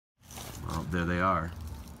There they are.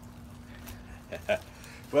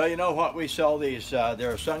 Well, you know what? We sell these.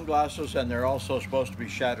 They're sunglasses, and they're also supposed to be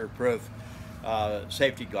shatterproof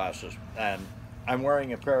safety glasses. And I'm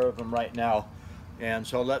wearing a pair of them right now. And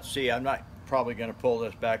so let's see. I'm not probably going to pull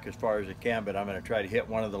this back as far as I can, but I'm going to try to hit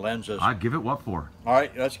one of the lenses. I'd give it what for? All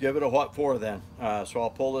right, let's give it a what for then. So I'll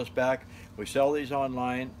pull this back. We sell these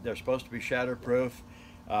online. They're supposed to be shatterproof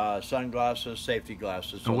sunglasses, safety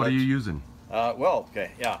glasses. So what are you using? Well,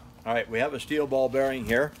 okay, yeah. All right, we have a steel ball bearing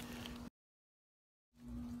here.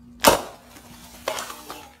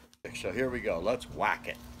 So here we go. Let's whack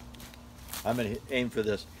it. I'm going to aim for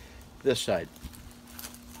this side.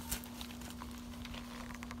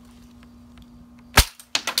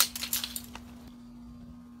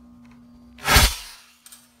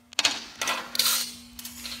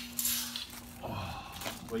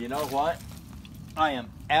 Well, you know what? I am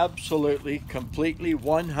absolutely, completely,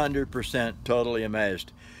 100% totally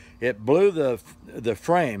amazed. It blew the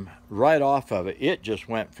frame right off of it. It just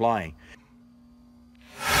went flying.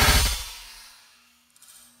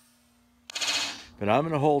 But I'm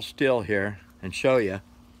going to hold still here and show you.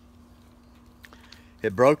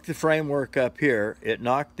 It broke the framework up here. It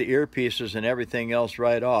knocked the earpieces and everything else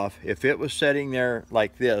right off. If it was sitting there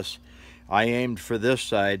like this, I aimed for this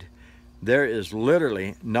side, there is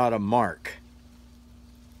literally not a mark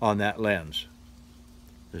on that lens.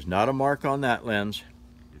 There's not a mark on that lens.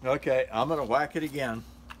 Okay, I'm going to whack it again.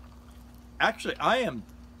 Actually, I am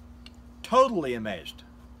totally amazed.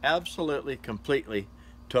 Absolutely, completely,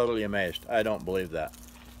 totally amazed. I don't believe that.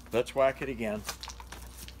 Let's whack it again.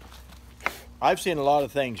 I've seen a lot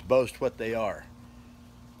of things boast what they are.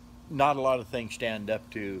 Not a lot of things stand up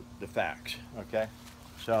to the facts, okay?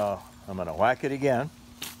 So I'm going to whack it again.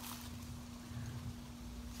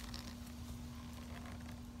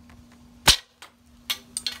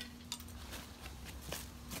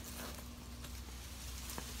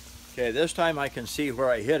 Okay, this time I can see where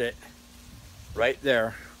I hit it, right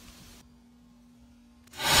there.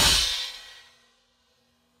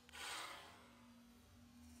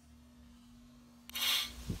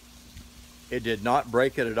 It did not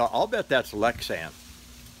break it at all. I'll bet that's Lexan.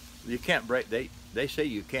 You can't break, they say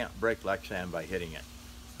you can't break Lexan by hitting it.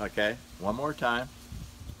 Okay, one more time.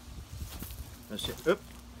 Let's see, oop.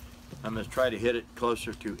 I'm gonna try to hit it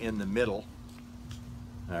closer to in the middle.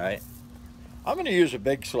 All right. I'm going to use a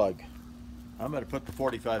big slug. I'm going to put the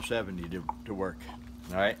 4570 to work.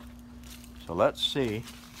 All right. So let's see.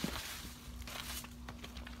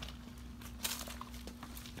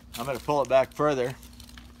 I'm going to pull it back further.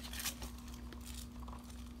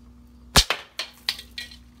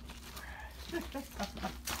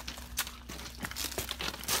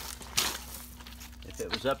 If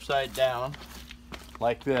it was upside down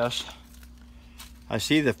like this, I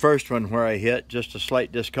see the first one where I hit, just a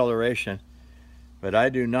slight discoloration. But I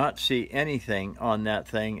do not see anything on that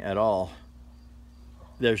thing at all.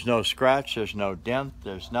 There's no scratch, there's no dent,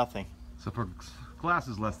 there's nothing. So for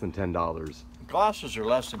glasses less than $10. Glasses are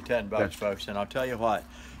less than 10 bucks, folks, and I'll tell you what,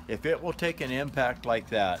 if it will take an impact like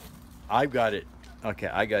that, I've got it, okay,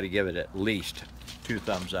 I got to give it at least 2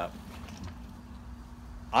 thumbs up.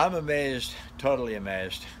 I'm amazed, totally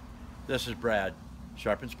amazed. This is Brad,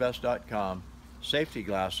 sharpensbest.com. Safety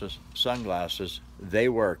glasses, sunglasses, they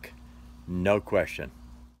work. No question.